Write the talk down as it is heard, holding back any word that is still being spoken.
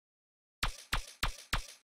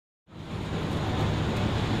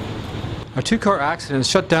A two-car accident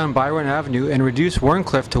shut down Byron Avenue and reduced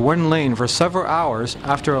Wharncliffe to one lane for several hours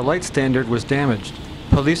after a light standard was damaged.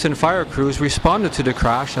 Police and fire crews responded to the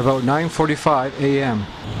crash about 9:45 a.m.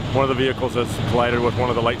 One of the vehicles has collided with one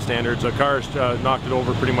of the light standards. The car's knocked it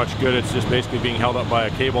over pretty much good. It's just basically being held up by a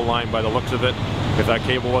cable line by the looks of it. If that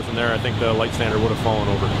cable wasn't there, I think the light standard would have fallen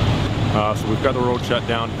over. So we've got the road shut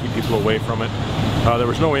down to keep people away from it. There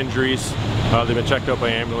was no injuries. They've been checked out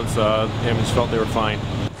by ambulance. Ambulance felt they were fine.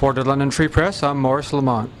 For the London Free Press, I'm Maurice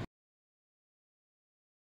Lamont.